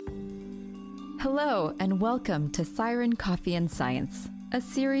Hello, and welcome to Siren Coffee and Science, a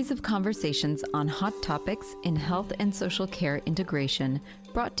series of conversations on hot topics in health and social care integration,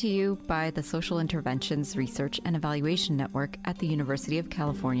 brought to you by the Social Interventions Research and Evaluation Network at the University of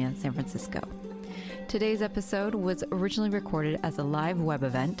California, San Francisco. Today's episode was originally recorded as a live web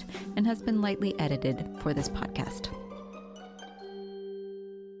event and has been lightly edited for this podcast.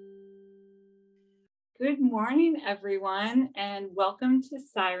 Good morning, everyone, and welcome to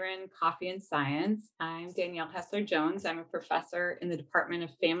Siren Coffee and Science. I'm Danielle Hessler-Jones. I'm a professor in the Department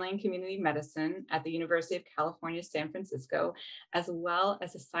of Family and Community Medicine at the University of California, San Francisco, as well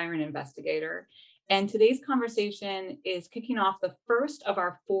as a Siren investigator. And today's conversation is kicking off the first of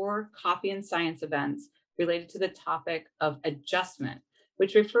our 4 Coffee and Science events related to the topic of adjustment,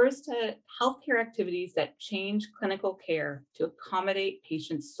 which refers to healthcare activities that change clinical care to accommodate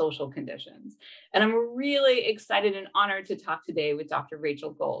patients' social conditions. And I'm really excited and honored to talk today with Dr. Rachel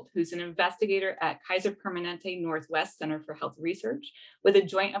Gold, who's an investigator at Kaiser Permanente Northwest Center for Health Research with a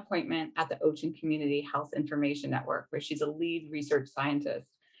joint appointment at the Ocean Community Health Information Network, where she's a lead research scientist.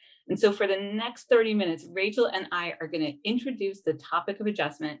 And so for the next 30 minutes, Rachel and I are going to introduce the topic of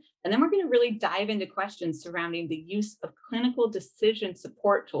adjustment, and then we're going to really dive into questions surrounding the use of clinical decision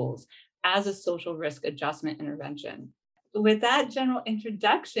support tools as a social risk adjustment intervention. With that general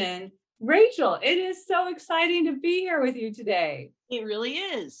introduction, Rachel, it is so exciting to be here with you today. It really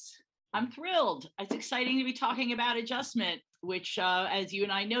is. I'm thrilled. It's exciting to be talking about adjustment, which, as you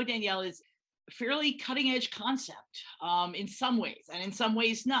and I know, Danielle, is fairly cutting edge concept in some ways, and in some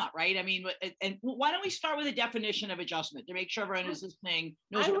ways not, right? I mean, and why don't we start with a definition of adjustment to make sure everyone who's listening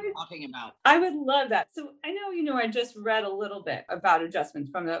knows what we're talking about? I would love that. So I know, I just read a little bit about adjustments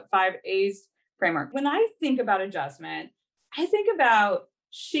from the 5 A's framework. When I think about adjustment, I think about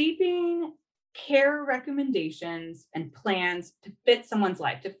shaping care recommendations and plans to fit someone's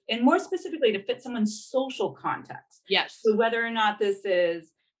life, and more specifically, to fit someone's social context. Yes. So whether or not this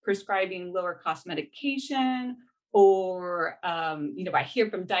is prescribing lower cost medication, or, I hear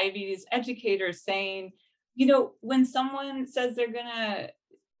from diabetes educators saying, when someone says they're going to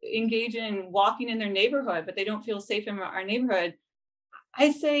engage in walking in their neighborhood, but they don't feel safe in our neighborhood,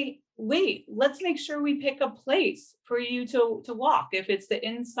 I say, wait, let's make sure we pick a place for you to walk. If it's the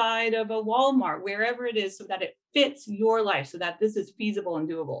inside of a Walmart, wherever it is, so that it fits your life, so that this is feasible and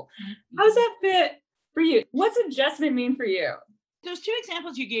doable. Mm-hmm. How does that fit for you? What's adjustment mean for you? Those 2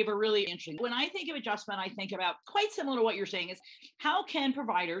 examples you gave are really interesting. When I think of adjustment, I think about quite similar to what you're saying is how can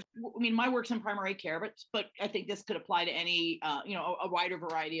providers, my work's in primary care, but I think this could apply to any, a wider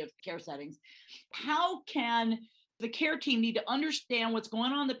variety of care settings. How can the care team need to understand what's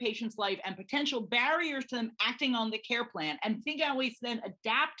going on in the patient's life and potential barriers to them acting on the care plan, and figure out ways to then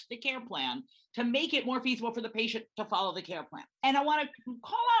adapt the care plan to make it more feasible for the patient to follow the care plan. And I want to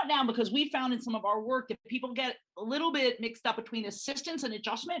call out now, because we found in some of our work that people get a little bit mixed up between assistance and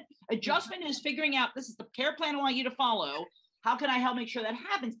adjustment. Adjustment is figuring out, this is the care plan I want you to follow. How can I help make sure that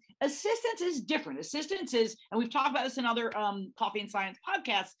happens? Assistance is different. Assistance is, and we've talked about this in other Coffee and Science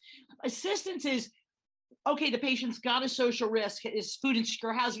podcasts, assistance is, okay, the patient's got a social risk, is food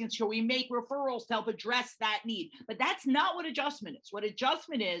insecure, housing insecure. We make referrals to help address that need. But that's not what adjustment is. What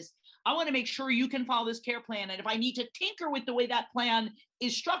adjustment is, I want to make sure you can follow this care plan. And if I need to tinker with the way that plan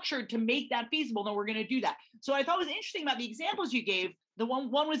is structured to make that feasible, then we're going to do that. So I thought it was interesting about the examples you gave. The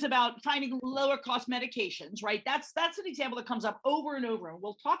one was about finding lower cost medications, right? That's an example that comes up over and over. And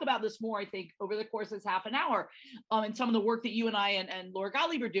we'll talk about this more, I think, over the course of this half an hour, and some of the work that you and I and Laura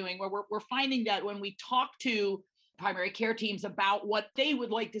Gottlieb are doing, where we're finding that when we talk to primary care teams about what they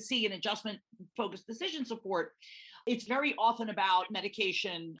would like to see in adjustment-focused decision support, it's very often about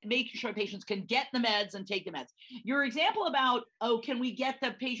medication, making sure patients can get the meds and take the meds. Your example about, can we get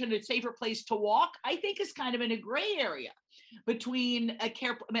the patient a safer place to walk, I think is kind of in a gray area between a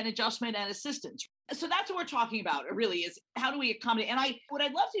care plan adjustment and assistance. So that's what we're talking about. It really is, how do we accommodate? And what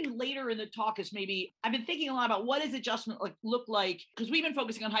I'd love to do later in the talk is maybe, I've been thinking a lot about what does adjustment look like, because we've been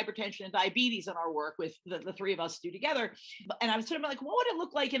focusing on hypertension and diabetes in our work with the 3 of us do together. And I was sort of like, what would it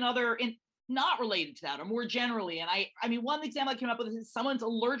look like in not related to that, or more generally? And I mean, one example I came up with is someone's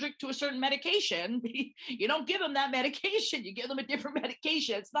allergic to a certain medication. You don't give them that medication, you give them a different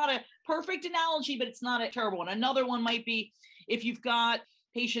medication. It's not a perfect analogy, but it's not a terrible one. Another one might be if you've got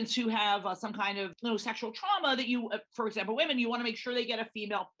patients who have some kind of sexual trauma that you, for example, women, you want to make sure they get a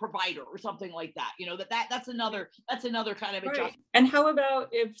female provider or something like that. That's another kind of adjustment. And how about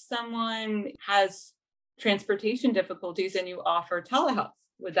if someone has transportation difficulties and you offer telehealth?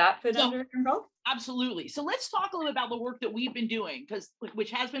 Would that fit So, under umbrella? absolutely. So let's talk a little about the work that we've been doing,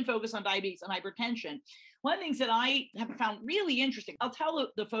 which has been focused on diabetes and hypertension. One of the things that I have found really interesting, I'll tell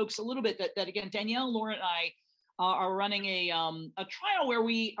the folks a little bit that again, Danielle, Laura, and I are running a trial where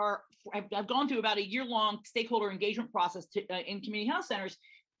we have gone through about a year-long stakeholder engagement process in community health centers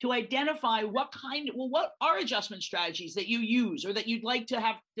to identify what are adjustment strategies that you use or that you'd like to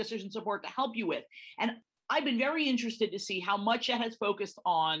have decision support to help you with. And I've been very interested to see how much that has focused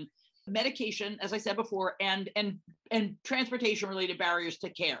on medication, as I said before, and transportation related barriers to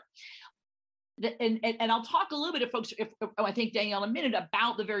care. And I'll talk a little bit, if folks, if I think Danielle in a minute,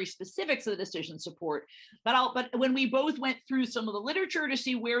 about the very specifics of the decision support. But when we both went through some of the literature to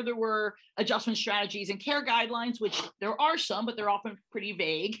see where there were adjustment strategies and care guidelines, which there are some, but they're often pretty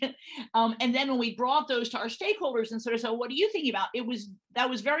vague. And then when we brought those to our stakeholders and sort of said, what are you thinking about? That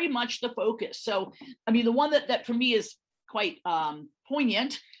was very much the focus. So, I mean, the one that for me is quite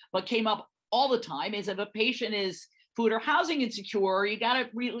poignant, but came up all the time, is if a patient is food or housing insecure, you got to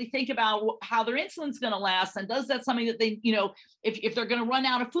really think about how their insulin's going to last. And does that something that they, if they're going to run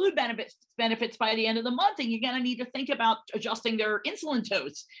out of food benefits by the end of the month, and you're going to need to think about adjusting their insulin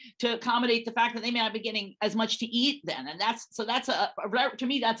dose to accommodate the fact that they may not be getting as much to eat then. And to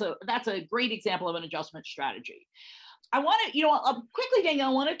me, that's a great example of an adjustment strategy. I want to, quickly, Danielle,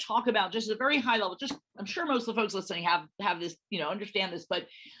 I want to talk about just at a very high level, I'm sure most of the folks listening have this, understand this, but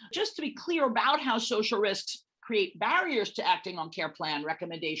just to be clear about how social risks create barriers to acting on care plan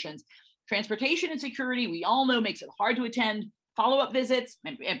recommendations. Transportation insecurity, we all know, makes it hard to attend follow-up visits,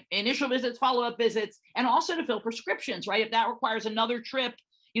 initial visits, follow-up visits, and also to fill prescriptions, right? If that requires another trip,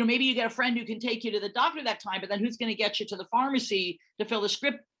 maybe you get a friend who can take you to the doctor that time, but then who's going to get you to the pharmacy to fill the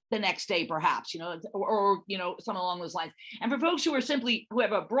script the next day, perhaps, or something along those lines. And for folks who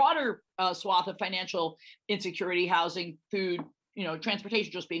have a broader swath of financial insecurity, housing, food,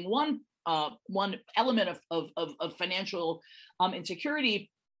 transportation just being one element of financial insecurity,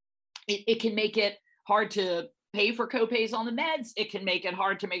 it can make it hard to pay for copays on the meds. It can make it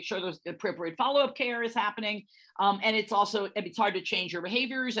hard to make sure there's appropriate follow-up care is happening. And it's hard to change your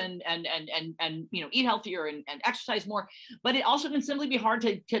behaviors and eat healthier and exercise more. But it also can simply be hard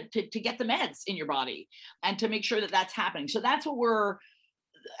to get the meds in your body and to make sure that that's happening. So that's what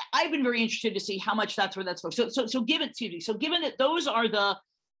I've been very interested to see how much that's where that's focused. So given that those are the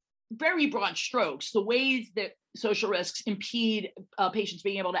very broad strokes, the ways that social risks impede patients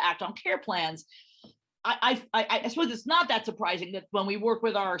being able to act on care plans, I suppose it's not that surprising that when we work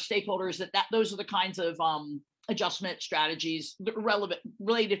with our stakeholders that those are the kinds of adjustment strategies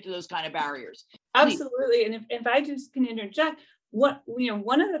related to those kind of barriers. Absolutely. And if I just can interject, one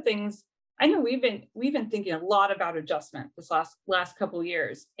of the things I know we've been thinking a lot about adjustment this last couple of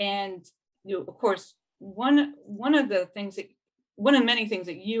years, and of course one of many things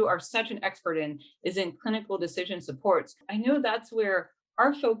that you are such an expert in is in clinical decision supports. I know that's where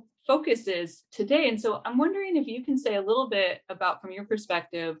our focus is today. And so I'm wondering if you can say a little bit about, from your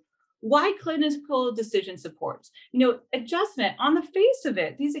perspective, why clinical decision supports? Adjustment, on the face of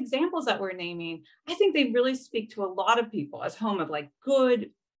it, these examples that we're naming, I think they really speak to a lot of people as home of good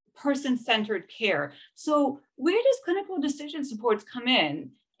person-centered care. So where does clinical decision supports come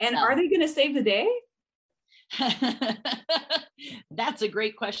in? And are they going to save the day? That's a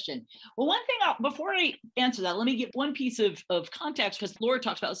great question. Well, one thing, before I answer that, let me give one piece of context, because Laura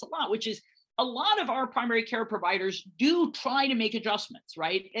talks about this a lot, which is a lot of our primary care providers do try to make adjustments,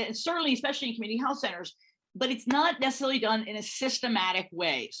 right? And certainly, especially in community health centers, but it's not necessarily done in a systematic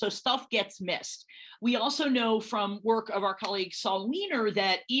way. So stuff gets missed. We also know from work of our colleague Saul Weiner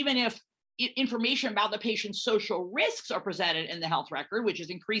that even if information about the patient's social risks are presented in the health record, which is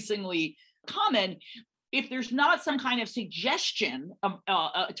increasingly common, if there's not some kind of suggestion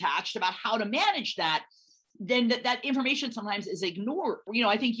attached about how to manage that, then that information sometimes is ignored.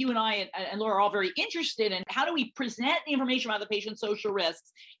 I think you and I and Laura are all very interested in how do we present the information about the patient's social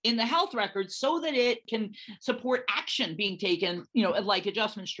risks in the health record so that it can support action being taken, like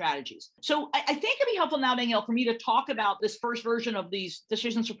adjustment strategies. So I think it'd be helpful now, Danielle, for me to talk about this first version of these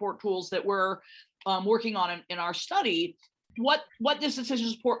decision support tools that we're working on in our study, what this decision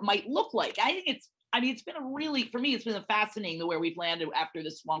support might look like. It's been fascinating the way we've landed after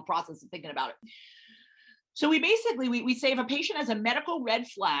this long process of thinking about it. So we say if a patient has a medical red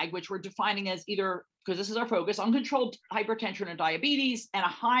flag, which we're defining as either, because this is our focus, uncontrolled hypertension or diabetes, and a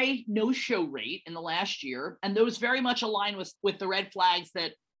high no-show rate in the last year, and those very much align with the red flags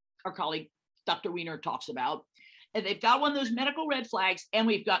that our colleague Dr. Weiner talks about. And they've got one of those medical red flags, and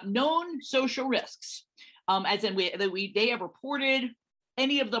we've got known social risks, as in they have reported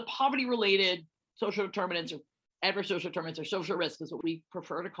any of the poverty-related social determinants or adverse social determinants or social risk is what we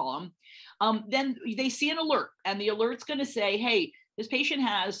prefer to call them, then they see an alert, and the alert's going to say, hey, this patient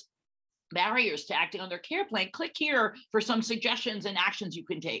has barriers to acting on their care plan. Click here for some suggestions and actions you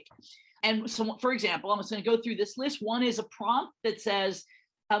can take. And so, for example, I'm just going to go through this list. One is a prompt that says,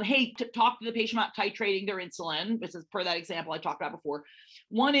 hey, talk to the patient about titrating their insulin. This is per that example I talked about before.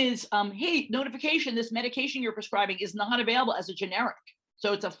 One is, hey, notification, this medication you're prescribing is not available as a generic.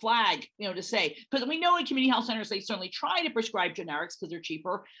 So it's a flag, to say, because we know in community health centers, they certainly try to prescribe generics because they're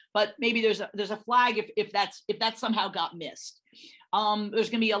cheaper, but maybe there's a flag if that's somehow got missed. There's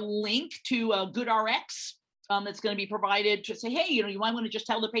going to be a link to a GoodRx that's going to be provided to say, hey, you might want to just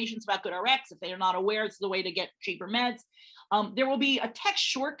tell the patients about GoodRx if they are not aware it's the way to get cheaper meds. There will be a text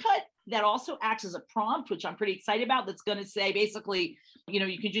shortcut that also acts as a prompt, which I'm pretty excited about. That's going to say basically,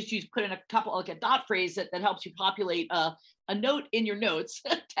 you can just put in a couple, like a dot phrase that helps you populate a note in your notes,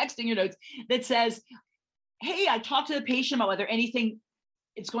 text in your notes that says, hey, I talked to the patient about whether anything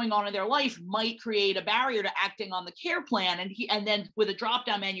that's going on in their life might create a barrier to acting on the care plan. And then with a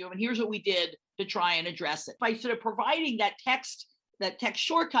drop-down menu, and here's what we did to try and address it. By sort of providing that text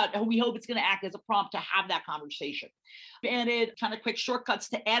shortcut, we hope it's going to act as a prompt to have that conversation. Added kind of quick shortcuts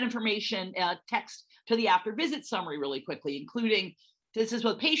to add information, text to the after visit summary really quickly, including this is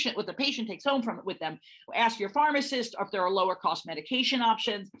what the patient takes home with them. Ask your pharmacist if there are lower cost medication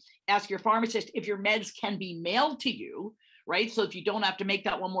options. Ask your pharmacist if your meds can be mailed to you, right? So if you don't have to make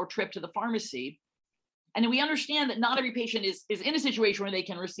that one more trip to the pharmacy. And we understand that not every patient is in a situation where they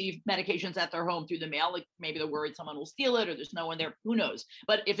can receive medications at their home through the mail. Like maybe they're worried someone will steal it or there's no one there, who knows?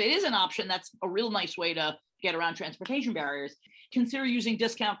 But if it is an option, that's a real nice way to get around transportation barriers. Consider using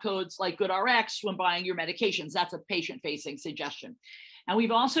discount codes like GoodRx when buying your medications. That's a patient-facing suggestion. And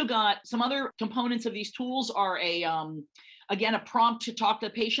we've also got some other components of these tools are again, a prompt to talk to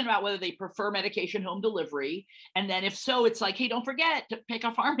the patient about whether they prefer medication home delivery. And then if so, it's like, hey, don't forget to pick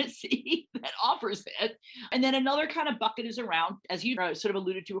a pharmacy that offers it. And then another kind of bucket is around, as you sort of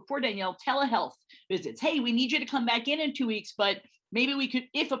alluded to before, Danielle, telehealth visits. Hey, we need you to come back in 2 weeks, but maybe we could,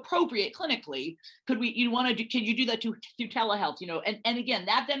 if appropriate clinically, can you do that through telehealth? And again,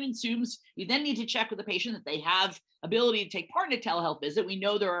 that then assumes you then need to check with the patient that they have ability to take part in a telehealth visit. We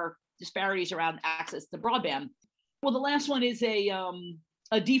know there are disparities around access to broadband. Well, the last one is a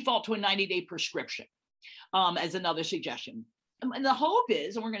default to a 90-day prescription as another suggestion. And the hope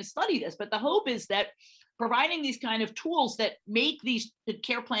is, and we're going to study this, but the hope is that providing these kind of tools that make these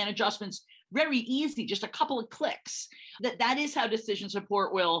care plan adjustments very easy, just a couple of clicks, that is how decision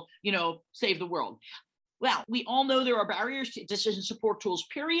support will, save the world. Well, we all know there are barriers to decision support tools,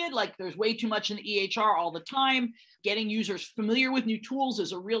 period. Like there's way too much in the EHR all the time. Getting users familiar with new tools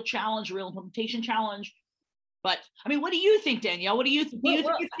is a real challenge, a real implementation challenge. But I mean, what do you think, Danielle? What do you think? Do you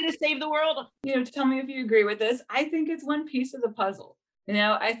think it's going to save the world? Tell me if you agree with this. I think it's one piece of the puzzle.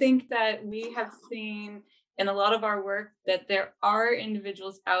 I think that we have seen in a lot of our work that there are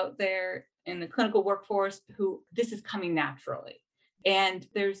individuals out there in the clinical workforce who this is coming naturally. And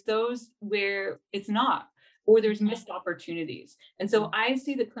there's those where it's not, or there's missed opportunities. And so I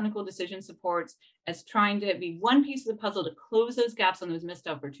see the clinical decision supports as trying to be one piece of the puzzle to close those gaps on those missed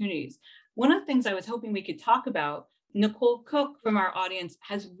opportunities. One of the things I was hoping we could talk about, Nicole Cook from our audience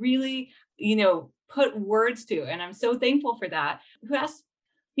has really, put words to, and I'm so thankful for that, who asked,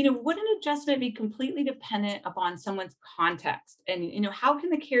 would an adjustment be completely dependent upon someone's context? And, how can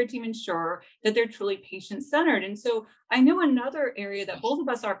the care team ensure that they're truly patient-centered? And so I know another area that both of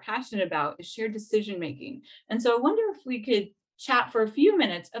us are passionate about is shared decision-making. And so I wonder if we could chat for a few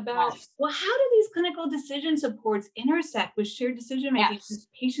minutes about, well, how do these clinical decision supports intersect with shared decision-making and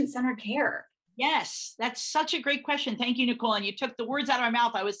patient-centered care? Yes, that's such a great question. Thank you, Nicole. And you took the words out of my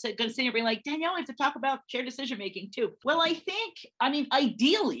mouth. I was going to sit here being like, Danielle, we have to talk about shared decision-making too. Well,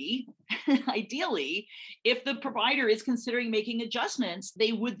 ideally, if the provider is considering making adjustments,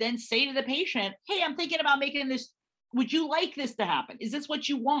 they would then say to the patient, hey, I'm thinking about making this. Would you like this to happen? Is this what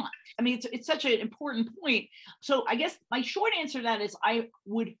you want? I mean, it's such an important point. So I guess my short answer to that is I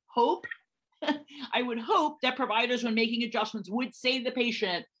would hope that providers, when making adjustments, would say to the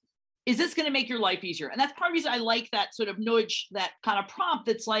patient, is this going to make your life easier? And that's part of the reason I like that sort of nudge, that kind of prompt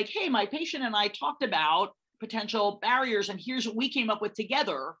that's like, hey, my patient and I talked about potential barriers and here's what we came up with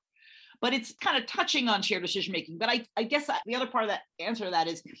together. But it's kind of touching on shared decision making. But I guess the other part of that answer to that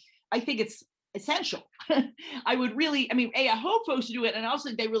is I think it's essential. I hope folks do it. And I also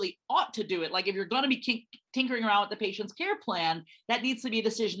think they really ought to do it. Like if you're going to be tinkering around with the patient's care plan, that needs to be a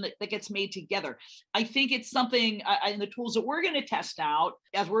decision that gets made together. I think it's something in the tools that we're going to test out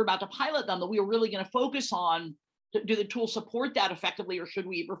as we're about to pilot them, that we are really going to focus on do the tools support that effectively, or should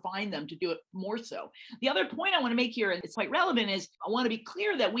we refine them to do it more so? The other point I want to make here, and it's quite relevant, is I want to be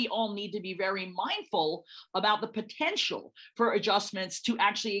clear that we all need to be very mindful about the potential for adjustments to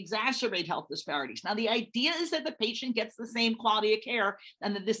actually exacerbate health disparities. Now, the idea is that the patient gets the same quality of care,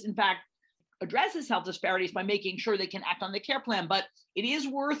 and that this, in fact, addresses health disparities by making sure they can act on the care plan. But it is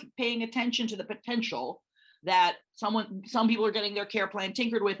worth paying attention to the potential that some people are getting their care plan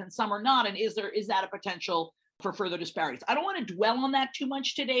tinkered with and some are not. And is that a potential for further disparities? I don't want to dwell on that too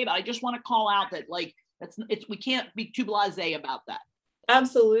much today, but I just want to call out that we can't be too blasé about that.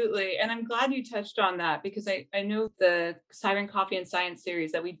 Absolutely. And I'm glad you touched on that, because I know the Siren Coffee and Science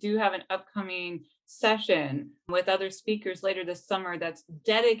series that we do have an upcoming session with other speakers later this summer that's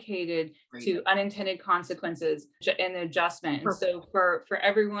dedicated to unintended consequences and adjustment. And so for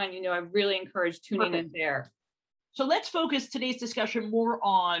everyone, I really encourage tuning in there. So let's focus today's discussion more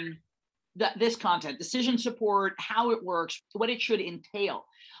on this content, decision support, how it works, what it should entail.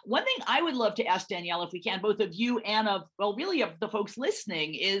 One thing I would love to ask Danielle, if we can, both of you and of the folks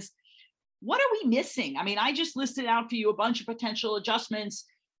listening, is what are we missing? I mean, I just listed out for you a bunch of potential adjustments.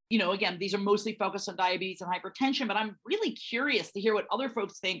 Again, these are mostly focused on diabetes and hypertension, but I'm really curious to hear what other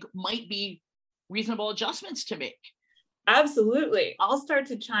folks think might be reasonable adjustments to make. Absolutely. I'll start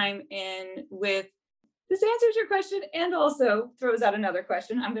to chime in with, this answers your question and also throws out another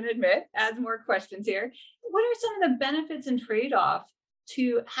question, I'm going to admit, adds more questions here. What are some of the benefits and trade-offs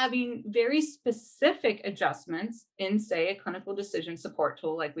to having very specific adjustments in, say, a clinical decision support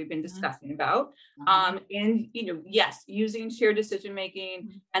tool like we've been discussing about, and yes, using shared decision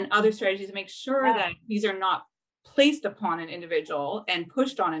making and other strategies to make sure that these are not placed upon an individual and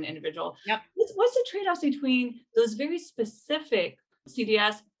pushed on an individual. Yep. What's the trade-offs between those very specific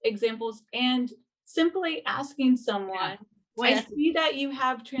CDS examples and simply asking someone, I see that you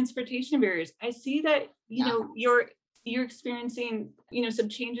have transportation barriers. I see that you're experiencing, some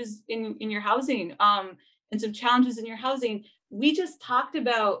changes in your housing, and some challenges in your housing. We just talked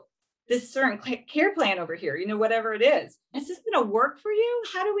about this certain care plan over here, whatever it is. Is this going to work for you?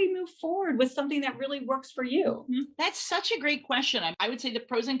 How do we move forward with something that really works for you? That's such a great question. I would say the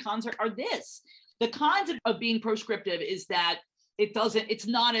pros and cons are this. The cons of being proscriptive is that it's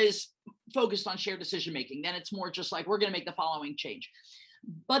not as focused on shared decision making. Then it's more just like, we're going to make the following change.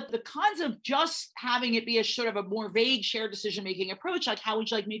 But the cons of just having it be a sort of a more vague shared decision-making approach, like how would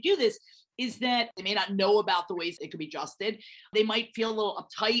you like me to do this, is that they may not know about the ways it could be adjusted. They might feel a little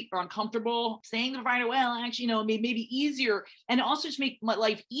uptight or uncomfortable saying to the provider, well, actually, maybe easier. And also to make my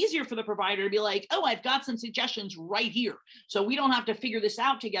life easier for the provider to be like, oh, I've got some suggestions right here. So we don't have to figure this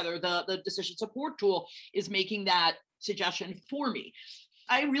out together. The decision support tool is making that suggestion for me.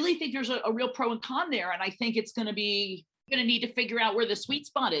 I really think there's a real pro and con there. And I think it's going to need to figure out where the sweet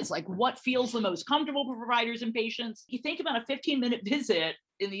spot is, like what feels the most comfortable for providers and patients. You think about a 15-minute visit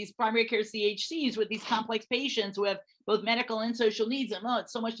in these primary care CHCs with these complex patients who have both medical and social needs, and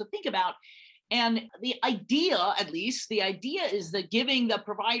it's so much to think about. And the idea is that giving the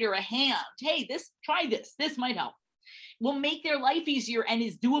provider a hand, hey, try this might help, will make their life easier and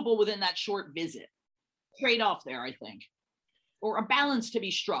is doable within that short visit. Trade-off there, I think, or a balance to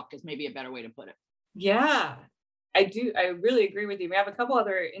be struck is maybe a better way to put it. Yeah. I really agree with you. We have a couple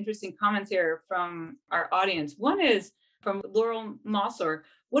other interesting comments here from our audience. One is from Laurel Mossor.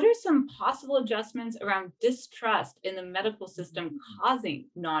 What are some possible adjustments around distrust in the medical system causing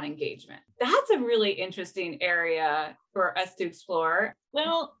non-engagement? That's a really interesting area for us to explore.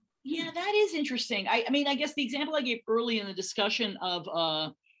 Well, yeah, that is interesting. I mean, I guess the example I gave early in the discussion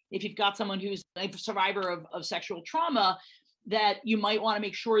of if you've got someone who's a survivor of sexual trauma, that you might want to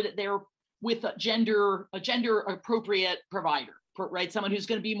make sure that they're with a gender appropriate provider, right? Someone who's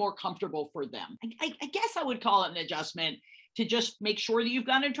going to be more comfortable for them. I guess I would call it an adjustment to just make sure that you've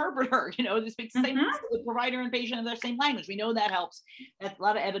got an interpreter, this makes the same the provider and patient have their same language. We know that helps. That's a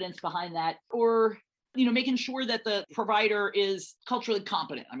lot of evidence behind that. Or, making sure that the provider is culturally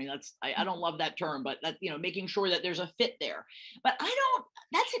competent. I mean, I don't love that term, but that, making sure that there's a fit there. But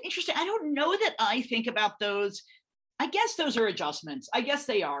that's an interesting, I don't know that I think about those. I guess those are adjustments. I guess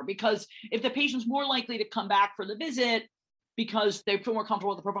they are, because if the patient's more likely to come back for the visit because they feel more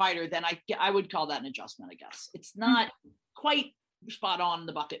comfortable with the provider, then I would call that an adjustment, I guess. It's not quite spot on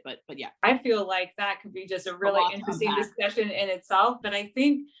the bucket, but yeah. I feel like that could be just a really interesting discussion in itself. But I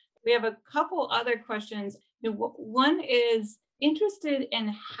think we have a couple other questions. One is interested in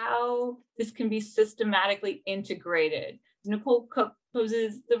how this can be systematically integrated. Nicole Cook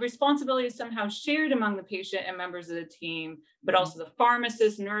poses the responsibility is somehow shared among the patient and members of the team, but also the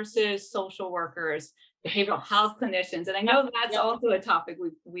pharmacists, nurses, social workers, behavioral health clinicians. And I know that's also a topic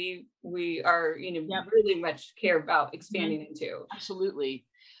we are, really much care about expanding into. Absolutely.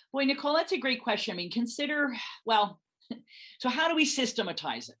 Boy, Nicole, that's a great question. I mean, so how do we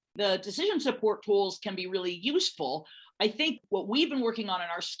systematize it? The decision support tools can be really useful. I think what we've been working on in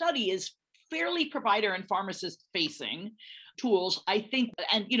our study is fairly provider and pharmacist facing tools. I think,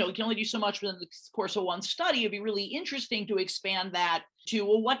 and you can only do so much within the course of one study. It'd be really interesting to expand that to,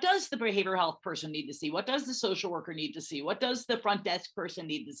 well, what does the behavioral health person need to see? What does the social worker need to see? What does the front desk person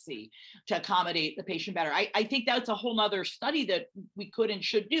need to see to accommodate the patient better? I think that's a whole nother study that we could and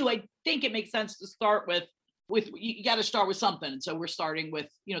should do. I think it makes sense to start with you got to start with something. And so we're starting with,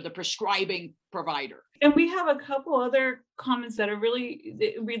 the prescribing provider. And we have a couple other comments that are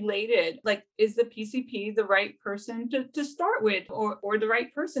really related. Like, is the PCP the right person to start with or the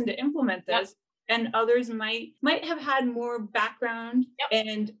right person to implement this? Yep. And others might have had more background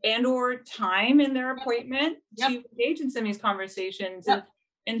and or time in their appointment to engage in some of these conversations. Yep.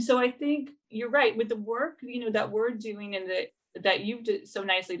 And so I think you're right with the work, that we're doing and that you've so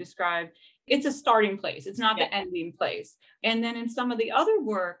nicely described. It's a starting place. It's not the ending place. And then in some of the other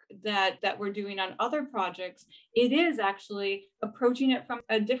work that we're doing on other projects, it is actually approaching it from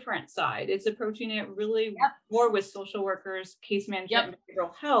a different side. It's approaching it really more with social workers, case management, and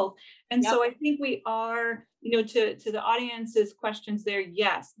behavioral health. And so I think we are, to the audience's questions there,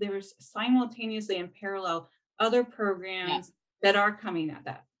 yes, there's simultaneously in parallel other programs that are coming at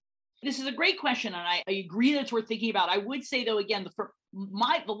that. This is a great question, and I agree that it's worth thinking about. I would say, though, again,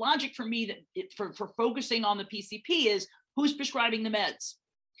 the logic for me that for focusing on the PCP is who's prescribing the meds.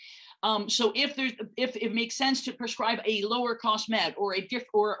 So if it makes sense to prescribe a lower cost med or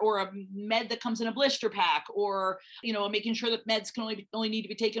a med that comes in a blister pack, or making sure that meds can only need to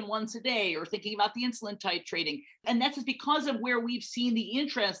be taken once a day, or thinking about the insulin titrating, and that's because of where we've seen the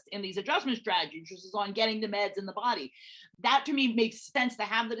interest in these adjustment strategies, which is on getting the meds in the body. That to me makes sense to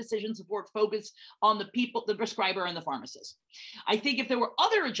have the decision support focus on the people, the prescriber and the pharmacist. I think if there were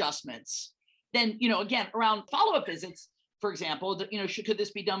other adjustments, then again around follow-up visits, for example, could this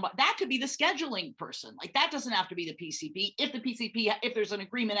be done by, that could be the scheduling person. Like, that doesn't have to be the PCP. If there's an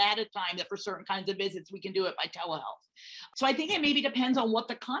agreement ahead of time that for certain kinds of visits, we can do it by telehealth. So I think it maybe depends on what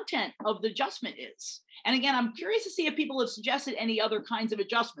the content of the adjustment is. And again, I'm curious to see if people have suggested any other kinds of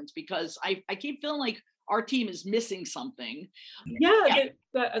adjustments, because I keep feeling like our team is missing something. There's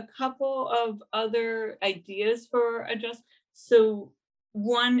a couple of other ideas for adjustments. So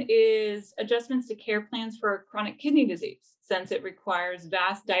one is adjustments to care plans for chronic kidney disease, since it requires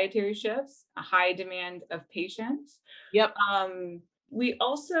vast dietary shifts, a high demand of patients. Yep. We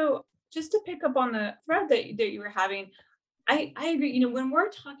also, just to pick up on the thread that you were having, I agree. When we're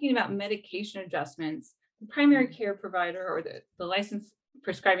talking about medication adjustments, the primary care provider or the licensed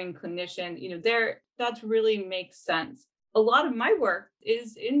prescribing clinician, that really makes sense. A lot of my work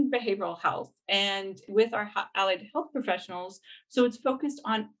is in behavioral health and with our allied health professionals. So it's focused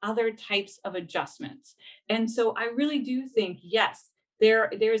on other types of adjustments. And so I really do think, yes,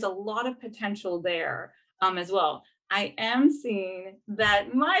 there's a lot of potential there as well. I am seeing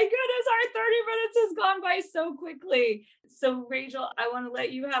that, my goodness, our 30 minutes has gone by so quickly. So Rachel, I want to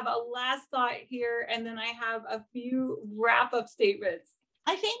let you have a last thought here, and then I have a few wrap-up statements.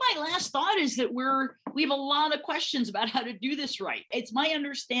 I think my last thought is that we have a lot of questions about how to do this right. It's my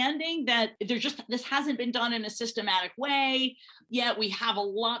understanding that this hasn't been done in a systematic way. Yet we have a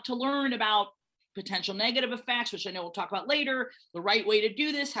lot to learn about potential negative effects, which I know we'll talk about later, the right way to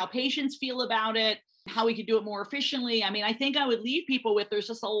do this, how patients feel about it, how we could do it more efficiently. I mean, I think I would leave people with, there's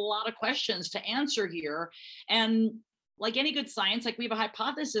just a lot of questions to answer here. And like any good science, like we have a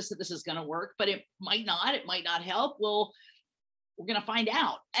hypothesis that this is going to work, but it might not help. We're going to find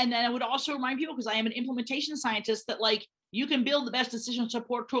out. And then I would also remind people, because I am an implementation scientist, that you can build the best decision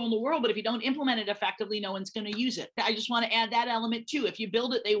support tool in the world, but if you don't implement it effectively, no one's going to use it. I just want to add that element too. If you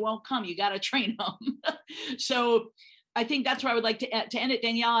build it, they won't come. You got to train them. So I think that's where I would like to end it.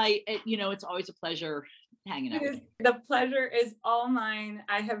 Danielle, it's always a pleasure hanging out. The pleasure is all mine.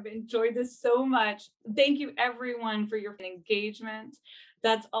 I have enjoyed this so much. Thank you everyone for your engagement.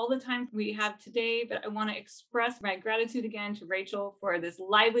 That's all the time we have today, but I want to express my gratitude again to Rachel for this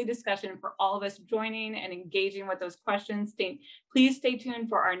lively discussion, for all of us joining and engaging with those questions. Please stay tuned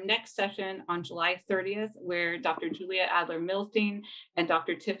for our next session on July 30th, where Dr. Julia Adler-Milstein and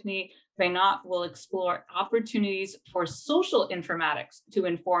Dr. Tiffany Reynat will explore opportunities for social informatics to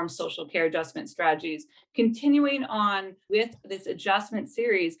inform social care adjustment strategies, continuing on with this adjustment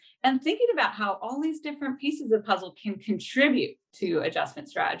series and thinking about how all these different pieces of puzzle can contribute to adjustment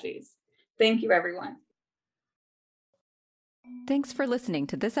strategies. Thank you, everyone. Thanks for listening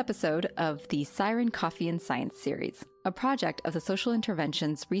to this episode of the Siren Coffee and Science series, a project of the Social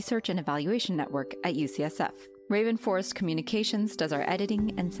Interventions Research and Evaluation Network at UCSF. Raven Forest Communications does our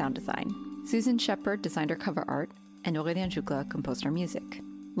editing and sound design. Susan Shepard designed our cover art, and Aurélien Jugla composed our music.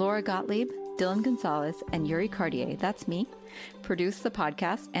 Laura Gottlieb, Dylan Gonzalez, and Yuri Cartier, that's me, produced the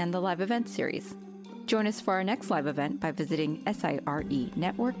podcast and the live event series. Join us for our next live event by visiting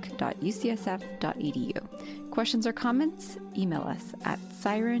sirenetwork.ucsf.edu. Questions or comments? Email us at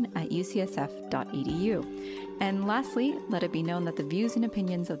siren@ucsf.edu. And lastly, let it be known that the views and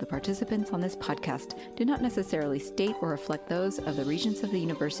opinions of the participants on this podcast do not necessarily state or reflect those of the Regents of the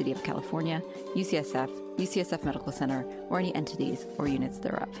University of California, UCSF, UCSF Medical Center, or any entities or units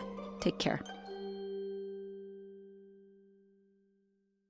thereof. Take care.